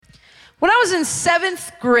When I was in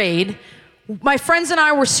 7th grade, my friends and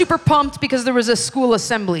I were super pumped because there was a school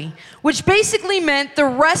assembly, which basically meant the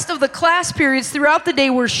rest of the class periods throughout the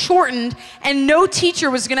day were shortened and no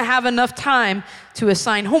teacher was gonna have enough time to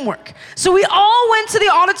assign homework. So we all went to the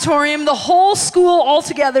auditorium, the whole school all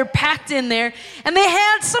together, packed in there, and they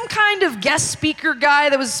had some kind of guest speaker guy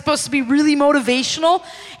that was supposed to be really motivational,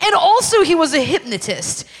 and also he was a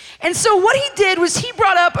hypnotist. And so what he did was he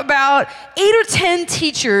brought up about 8 or 10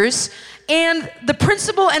 teachers and the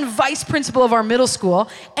principal and vice principal of our middle school,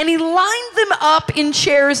 and he lined them up in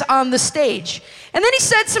chairs on the stage. And then he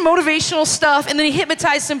said some motivational stuff, and then he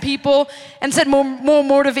hypnotized some people and said more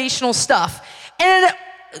motivational stuff. And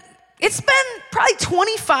it's been probably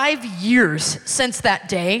 25 years since that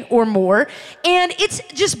day or more, and it's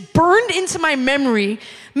just burned into my memory.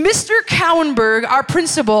 Mr. Cowenberg, our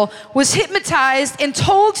principal, was hypnotized and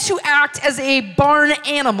told to act as a barn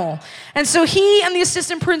animal. And so he and the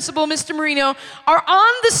assistant principal, Mr. Marino, are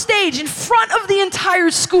on the stage in front of the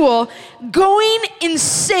entire school going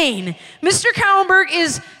insane. Mr. Cowenberg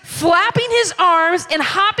is flapping his arms and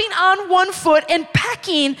hopping on one foot and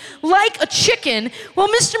pecking like a chicken, while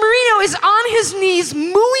Mr. Marino is on his knees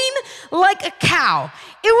mooing like a cow.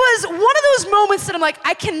 It was one of those moments that I'm like,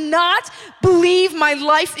 I cannot believe my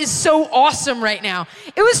life is so awesome right now.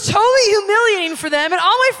 It was totally humiliating for them, and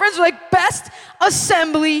all my friends were like, best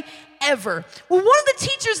assembly ever. Well, one of the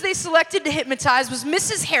teachers they selected to hypnotize was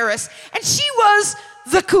Mrs. Harris, and she was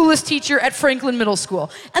the coolest teacher at Franklin Middle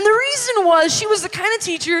School. And the reason was she was the kind of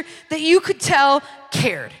teacher that you could tell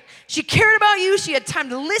cared. She cared about you. She had time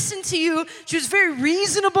to listen to you. She was very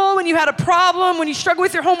reasonable when you had a problem. When you struggled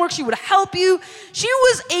with your homework, she would help you. She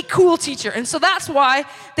was a cool teacher, and so that's why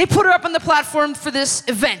they put her up on the platform for this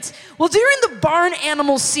event. Well, during the barn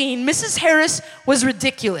animal scene, Mrs. Harris was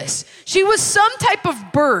ridiculous. She was some type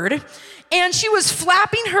of bird, and she was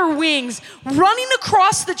flapping her wings, running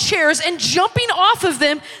across the chairs and jumping off of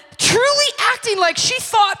them, truly acting like she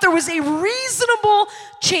thought there was a reasonable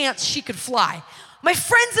chance she could fly. My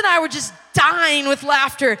friends and I were just dying with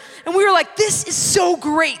laughter, and we were like, this is so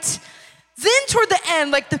great. Then toward the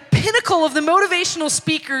end, like the pinnacle of the motivational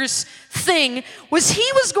speaker's thing, was he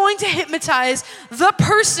was going to hypnotize the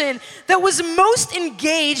person that was most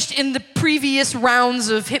engaged in the previous rounds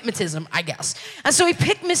of hypnotism, I guess. And so he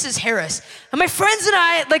picked Mrs. Harris. And my friends and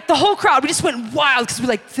I, like the whole crowd, we just went wild because we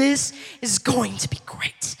were like, this is going to be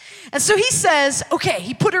great. And so he says, okay,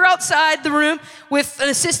 he put her outside the room with an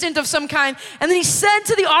assistant of some kind, and then he said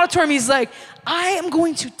to the auditorium, he's like, I am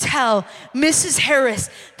going to tell Mrs. Harris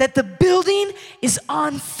that the building is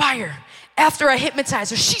on fire after I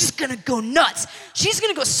hypnotize her. She's gonna go nuts. She's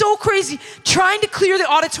gonna go so crazy trying to clear the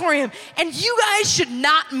auditorium, and you guys should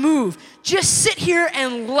not move. Just sit here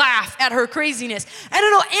and laugh at her craziness. And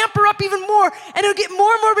it'll amp her up even more, and it'll get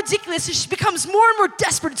more and more ridiculous as she becomes more and more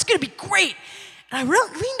desperate. It's gonna be great. And I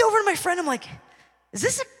leaned over to my friend, I'm like, is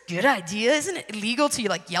this a good idea? Isn't it illegal to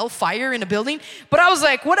like yell fire in a building? But I was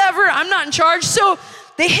like, whatever, I'm not in charge. So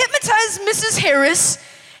they hypnotize Mrs. Harris,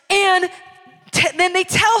 and then they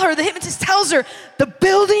tell her, the hypnotist tells her, the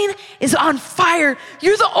building is on fire.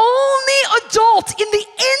 You're the only adult in the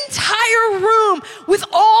entire room with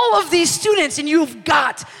all of these students, and you've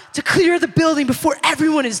got to clear the building before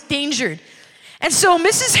everyone is endangered. And so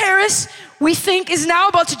Mrs. Harris, we think, is now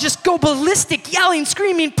about to just go ballistic, yelling,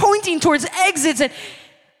 screaming, pointing towards exits.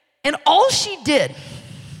 And all she did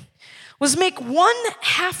was make one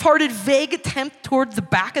half-hearted, vague attempt toward the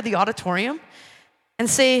back of the auditorium and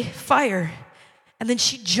say, fire. And then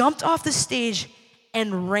she jumped off the stage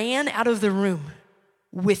and ran out of the room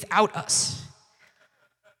without us.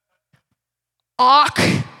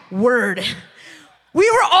 Awkward. We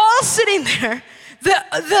were all sitting there.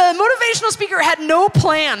 The motivational speaker had no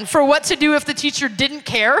plan for what to do if the teacher didn't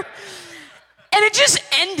care. And it just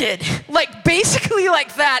ended, like basically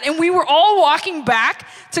like that. And we were all walking back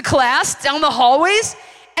to class down the hallways,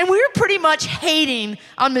 and we were pretty much hating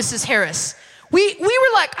on Mrs. Harris. We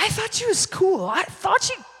were like, I thought she was cool. I thought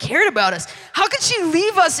she cared about us. How could she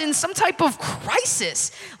leave us in some type of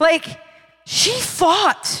crisis? Like, she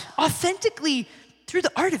fought authentically through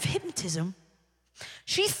the art of hypnotism.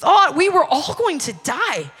 She thought we were all going to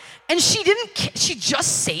die, and she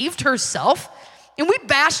just saved herself, and we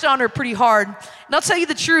bashed on her pretty hard. And I'll tell you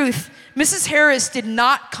the truth, Mrs. Harris did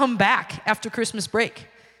not come back after Christmas break.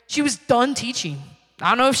 She was done teaching. I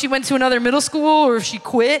don't know if she went to another middle school or if she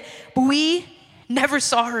quit, but we never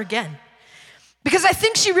saw her again. Because I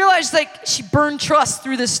think she realized, like, she burned trust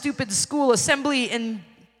through this stupid school assembly, and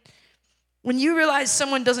when you realize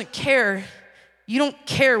someone doesn't care, you don't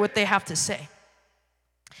care what they have to say.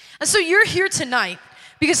 And so you're here tonight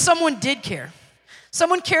because someone did care.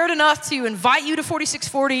 Someone cared enough to invite you to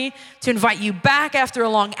 4640, to invite you back after a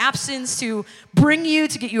long absence, to bring you,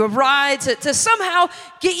 to get you a ride, to somehow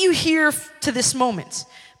get you here to this moment.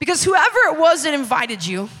 Because whoever it was that invited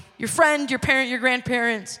you, your friend, your parent, your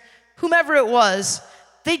grandparents, whomever it was,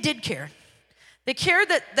 they did care. They cared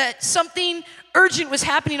that something urgent was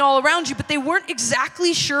happening all around you, but they weren't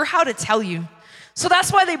exactly sure how to tell you. So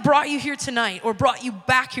that's why they brought you here tonight, or brought you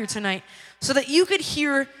back here tonight, so that you could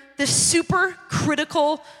hear this super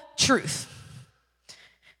critical truth.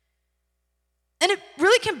 And it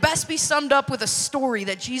really can best be summed up with a story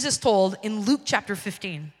that Jesus told in Luke chapter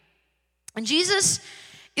 15. And Jesus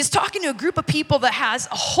is talking to a group of people that has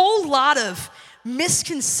a whole lot of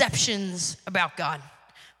misconceptions about God,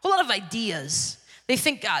 a whole lot of ideas. They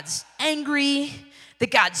think God's angry,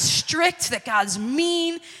 that God's strict, that God's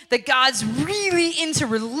mean, that God's really into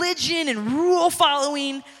religion and rule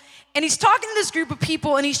following. And he's talking to this group of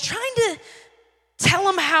people, and he's trying to tell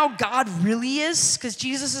them how God really is, because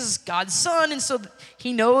Jesus is God's son, and so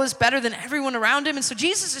he knows better than everyone around him. And so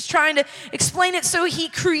Jesus is trying to explain it, so he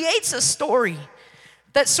creates a story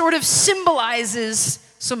that sort of symbolizes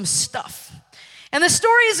some stuff. And the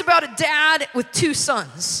story is about a dad with two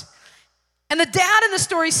sons. And the dad in the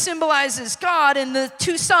story symbolizes God, and the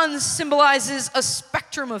two sons symbolizes a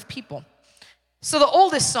spectrum of people. So the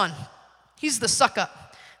oldest son, he's the suck-up,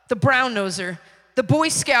 the brown-noser, the Boy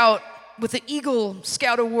Scout with the Eagle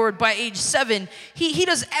Scout Award by age 7. He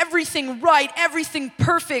does everything right, everything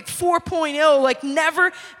perfect, 4.0, like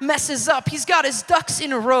never messes up. He's got his ducks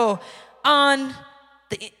in a row on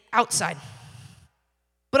the outside.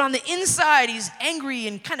 But on the inside, he's angry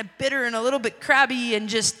and kind of bitter and a little bit crabby, and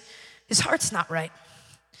just his heart's not right.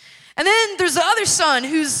 And then there's the other son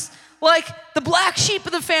who's like the black sheep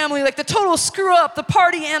of the family, like the total screw up, the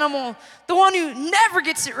party animal, the one who never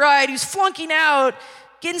gets it right, who's flunking out,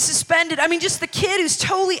 getting suspended. I mean, just the kid who's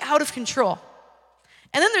totally out of control.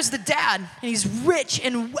 And then there's the dad, and he's rich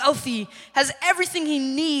and wealthy, has everything he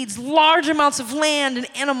needs, large amounts of land and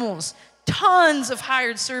animals, tons of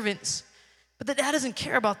hired servants. But the dad doesn't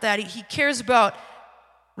care about that. He cares about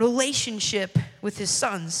relationship with his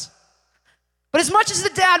sons. But as much as the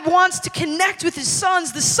dad wants to connect with his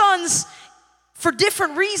sons, the sons, for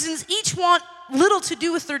different reasons, each want little to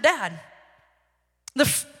do with their dad. The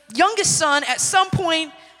youngest son, at some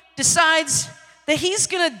point, decides that he's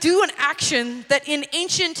gonna do an action that in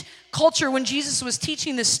ancient culture, when Jesus was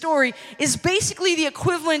teaching this story, is basically the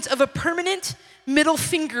equivalent of a permanent middle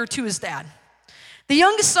finger to his dad. The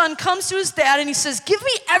youngest son comes to his dad and he says, "Give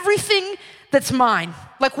me everything that's mine,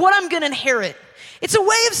 like what I'm gonna inherit." It's a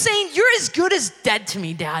way of saying, you're as good as dead to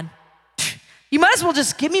me, Dad. You might as well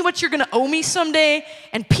just give me what you're gonna owe me someday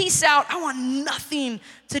and peace out. I want nothing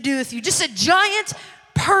to do with you. Just a giant,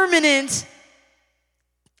 permanent,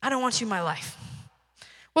 I don't want you in my life.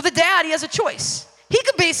 Well, the dad, he has a choice. He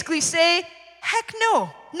could basically say, heck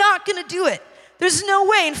no, not gonna do it. There's no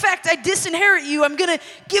way. In fact, I disinherit you. I'm gonna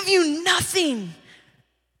give you nothing.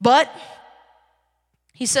 But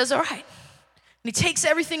he says, all right. And he takes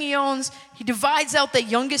everything he owns, he divides out the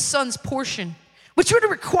youngest son's portion, which would have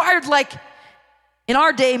required, like, in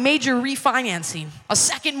our day, major refinancing, a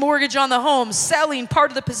second mortgage on the home, selling part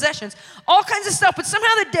of the possessions, all kinds of stuff. But somehow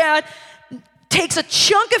the dad takes a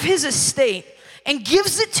chunk of his estate and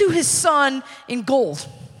gives it to his son in gold.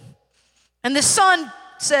 And the son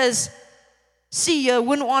says, "See ya,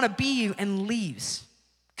 wouldn't want to be you," and leaves.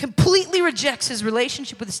 Completely rejects his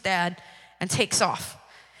relationship with his dad and takes off.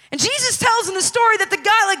 And Jesus tells in the story that the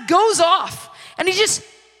guy like goes off and he just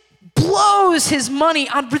blows his money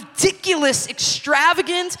on ridiculous,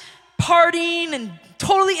 extravagant partying and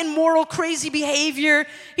totally immoral, crazy behavior.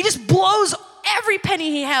 He just blows every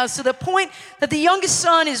penny he has, to the point that the youngest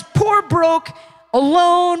son is poor, broke,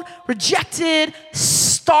 alone, rejected,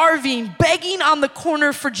 starving, begging on the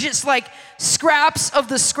corner for just like scraps of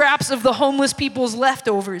the homeless people's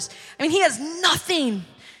leftovers. I mean, he has nothing.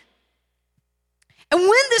 And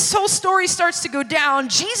when this whole story starts to go down,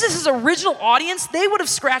 Jesus' original audience, they would have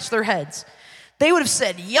scratched their heads. They would have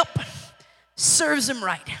said, yep, serves him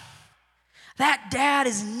right. That dad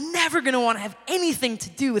is never gonna want to have anything to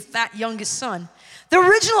do with that youngest son. The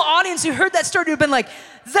original audience who heard that story would have been like,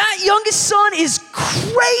 that youngest son is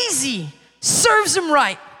crazy, serves him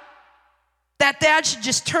right. That dad should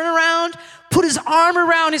just turn around, put his arm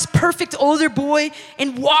around his perfect older boy,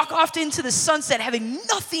 and walk off into the sunset, having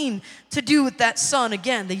nothing to do with that son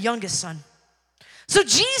again, the youngest son. So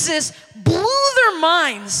Jesus blew their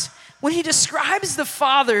minds when he describes the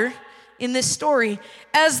father in this story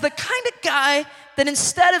as the kind of guy that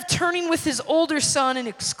instead of turning with his older son and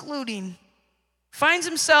excluding, Finds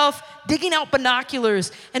himself digging out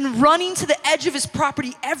binoculars and running to the edge of his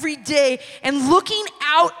property every day and looking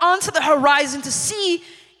out onto the horizon to see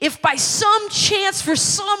if by some chance, for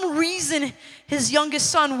some reason, his youngest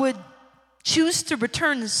son would choose to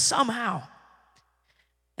return somehow.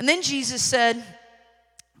 And then Jesus said,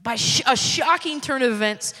 by a shocking turn of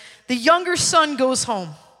events, the younger son goes home,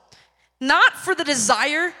 not for the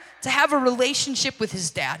desire to have a relationship with his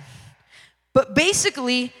dad, but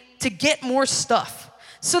basically to get more stuff.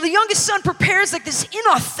 So the youngest son prepares like this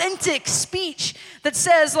inauthentic speech that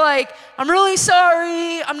says like, I'm really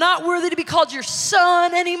sorry, I'm not worthy to be called your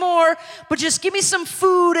son anymore, but just give me some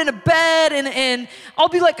food and a bed and I'll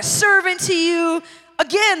be like a servant to you.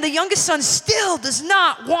 Again, the youngest son still does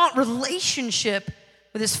not want relationship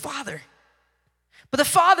with his father. But the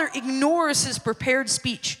father ignores his prepared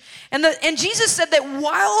speech. And Jesus said that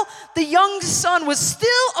while the young son was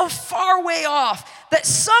still a far way off, that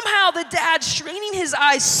somehow the dad, straining his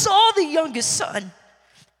eyes, saw the youngest son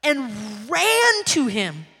and ran to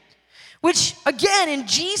him. Which, again, in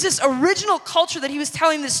Jesus' original culture that he was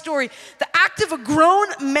telling this story, the act of a grown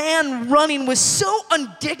man running was so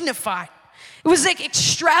undignified. It was like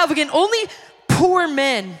extravagant. Only poor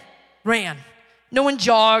men ran. No one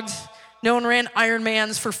jogged. No one ran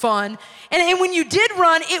Ironmans for fun. And when you did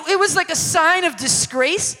run, it was like a sign of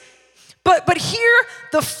disgrace. But here,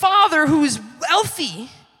 the father, who is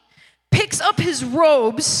wealthy, picks up his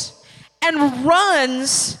robes and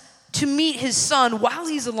runs to meet his son while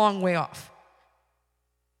he's a long way off.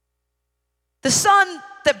 The son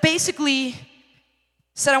that basically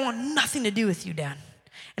said, I want nothing to do with you, Dad.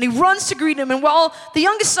 And he runs to greet him. And while the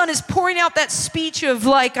youngest son is pouring out that speech of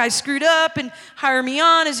like, I screwed up and hire me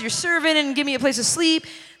on as your servant and give me a place to sleep,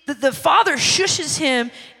 the father shushes him,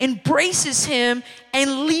 embraces him,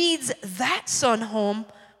 and leads that son home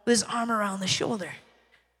with his arm around the shoulder.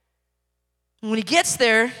 And when he gets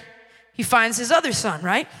there, he finds his other son,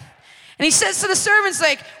 right? And he says to the servants,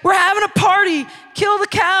 like, we're having a party, kill the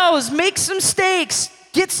cows, make some steaks,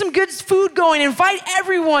 get some good food going, invite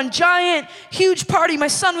everyone, giant, huge party. My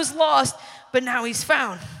son was lost, but now he's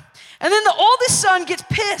found. And then the oldest son gets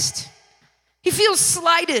pissed. He feels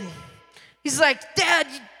slighted. He's like, Dad,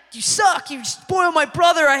 you suck. You spoil my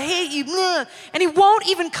brother. I hate you. And he won't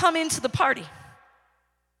even come into the party.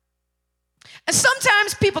 And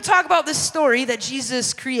sometimes people talk about this story that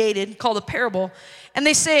Jesus created called a parable, and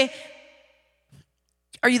they say,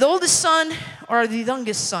 are you the oldest son or are you the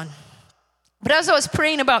youngest son? But as I was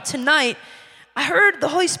praying about tonight, I heard the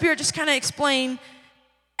Holy Spirit just kind of explain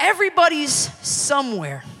everybody's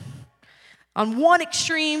somewhere. On one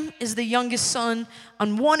extreme is the youngest son.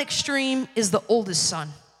 On one extreme is the oldest son.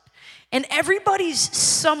 And everybody's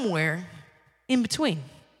somewhere in between.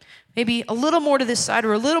 Maybe a little more to this side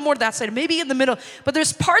or a little more to that side, maybe in the middle. But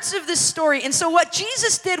there's parts of this story. And so what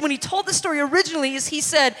Jesus did when he told the story originally is he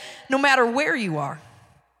said, no matter where you are,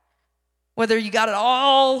 whether you got it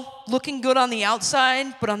all looking good on the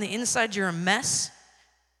outside, but on the inside you're a mess,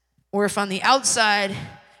 or if on the outside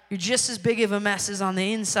you're just as big of a mess as on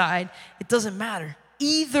the inside, it doesn't matter.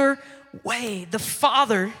 Either way, the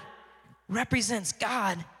Father represents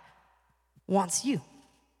God, wants you,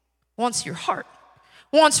 wants your heart,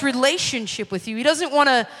 wants relationship with you. He doesn't want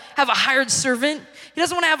to have a hired servant. He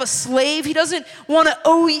doesn't want to have a slave. He doesn't want to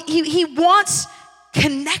owe you. He wants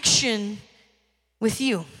connection with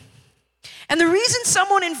you. And the reason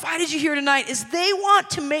someone invited you here tonight is they want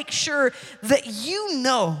to make sure that you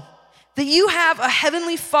know that you have a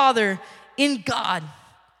heavenly Father in God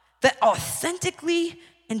that authentically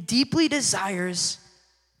and deeply desires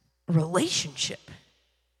a relationship,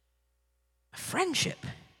 a friendship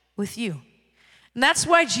with you. And that's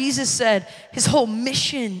why Jesus said his whole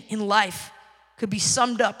mission in life could be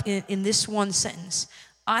summed up in this one sentence.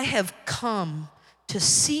 I have come to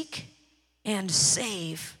seek and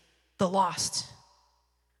save the lost.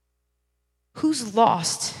 Who's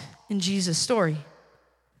lost in Jesus' story?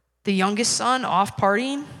 The youngest son off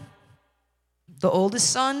partying? The oldest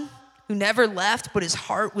son who never left but his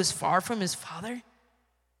heart was far from his father?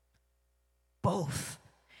 Both.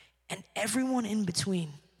 And everyone in between.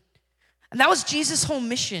 And that was Jesus' whole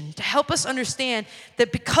mission, to help us understand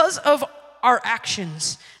that because of our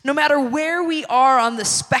actions, no matter where we are on the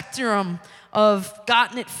spectrum of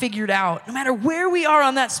gotten it figured out, no matter where we are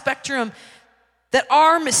on that spectrum, that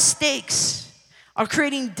our mistakes are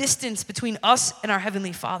creating distance between us and our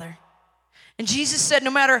Heavenly Father. And Jesus said,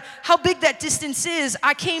 no matter how big that distance is,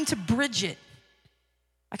 I came to bridge it.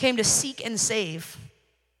 I came to seek and save,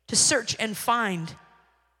 to search and find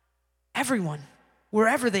everyone,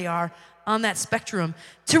 wherever they are on that spectrum,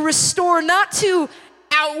 to restore not to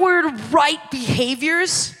outward right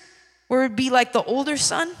behaviors where it'd be like the older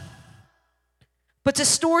son, but to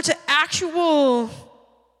store to actual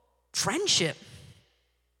friendship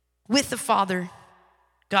with the Father,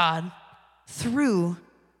 God, through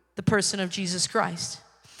the person of Jesus Christ.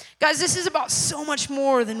 Guys, this is about so much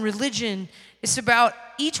more than religion. It's about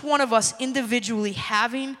each one of us individually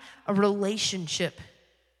having a relationship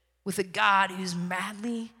with a God who's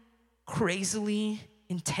madly, crazily,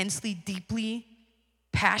 intensely, deeply,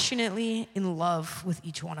 passionately in love with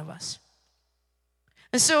each one of us.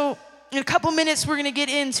 And so in a couple minutes, we're gonna get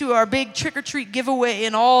into our big trick-or-treat giveaway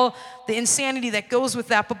and all the insanity that goes with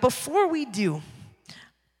that. But before we do,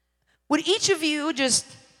 would each of you just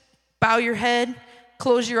bow your head,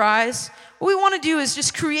 close your eyes? What we wanna do is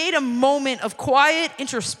just create a moment of quiet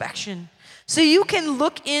introspection so you can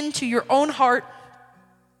look into your own heart.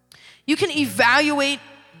 You can evaluate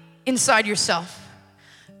inside yourself.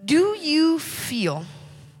 Do you feel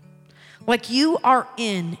like you are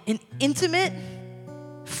in an intimate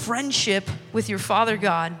friendship with your Father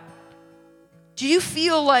God? Do you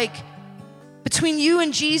feel like between you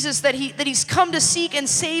and Jesus that he's come to seek and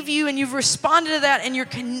save you, and you've responded to that and you're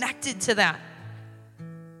connected to that?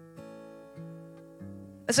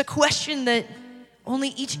 That's a question that only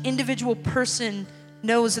each individual person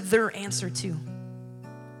knows their answer to.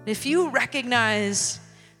 If you recognize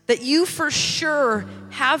that you for sure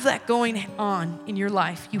have that going on in your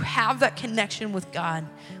life, you have that connection with God,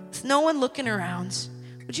 with no one looking around,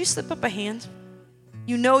 would you slip up a hand?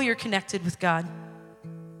 You know you're connected with God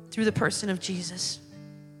through the person of Jesus.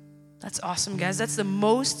 That's awesome, guys. That's the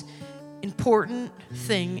most important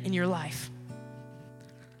thing in your life.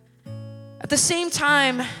 At the same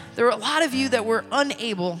time, there were a lot of you that were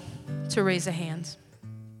unable to raise a hand.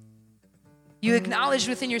 You acknowledged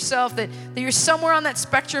within yourself that you're somewhere on that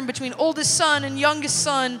spectrum between oldest son and youngest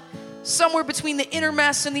son, somewhere between the inner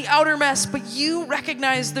mess and the outer mess, but you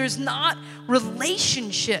recognize there's not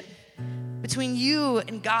relationship between you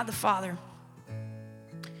and God the Father.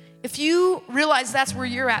 If you realize that's where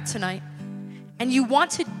you're at tonight and you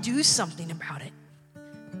want to do something about it,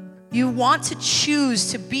 you want to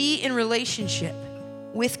choose to be in relationship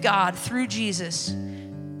with God through Jesus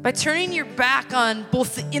by turning your back on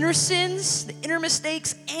both the inner sins, the inner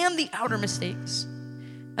mistakes, and the outer mistakes,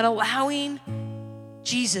 and allowing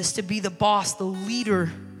Jesus to be the boss, the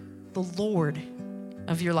leader, the Lord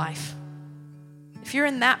of your life. If you're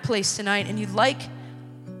in that place tonight and you'd like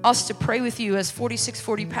us to pray with you as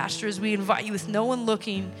 4640 pastors, we invite you with no one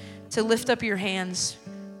looking to lift up your hands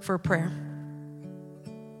for a prayer.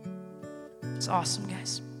 It's awesome,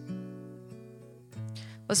 guys.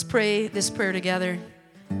 Let's pray this prayer together.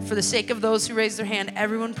 For the sake of those who raise their hand,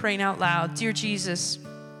 everyone praying out loud. Dear Jesus,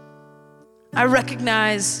 I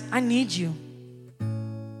recognize I need you.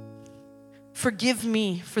 Forgive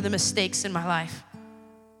me for the mistakes in my life.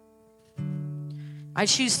 I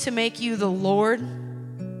choose to make you the Lord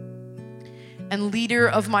and leader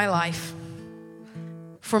of my life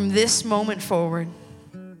from this moment forward.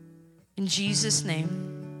 In Jesus'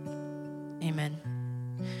 name, amen.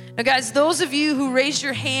 Now, guys, those of you who raised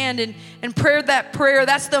your hand and prayed that prayer,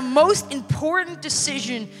 that's the most important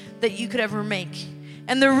decision that you could ever make.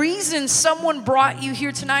 And the reason someone brought you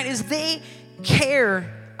here tonight is they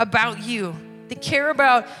care about you. They care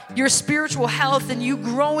about your spiritual health and you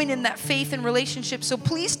growing in that faith and relationship. So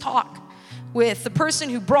please talk with the person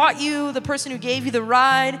who brought you, the person who gave you the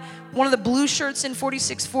ride, one of the blue shirts in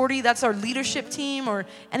 4640, that's our leadership team, or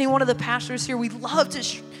any one of the pastors here. We'd love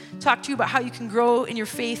to talk to you about how you can grow in your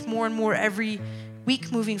faith more and more every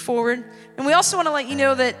week moving forward. And we also want to let you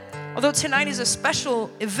know that although tonight is a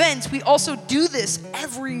special event, we also do this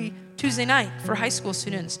every Tuesday night for high school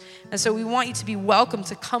students. And so we want you to be welcome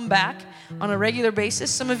to come back on a regular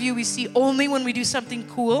basis. Some of you we see only when we do something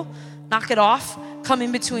cool. Knock it off, come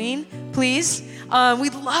in between, please.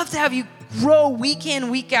 We'd love to have you grow week in,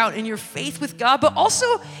 week out in your faith with God, but also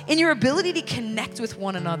in your ability to connect with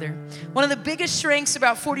one another. One of the biggest strengths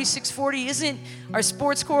about 4640 isn't our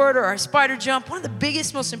sports court or our spider jump. One of the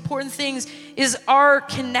biggest, most important things is our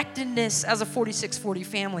connectedness as a 4640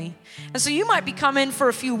 family. And so you might be coming for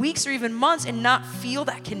a few weeks or even months and not feel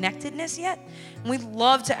that connectedness yet. And we'd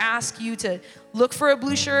love to ask you to look for a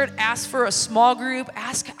blue shirt, ask for a small group,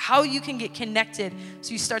 ask how you can get connected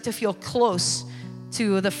so you start to feel close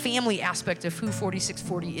to the family aspect of who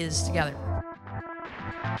 4640 is together.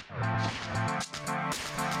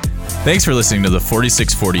 Thanks for listening to the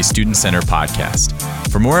 4640 Student Center podcast.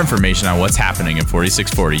 For more information on what's happening in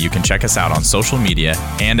 4640, you can check us out on social media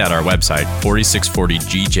and at our website,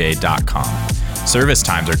 4640gj.com. Service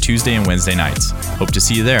times are Tuesday and Wednesday nights. Hope to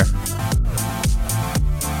see you there.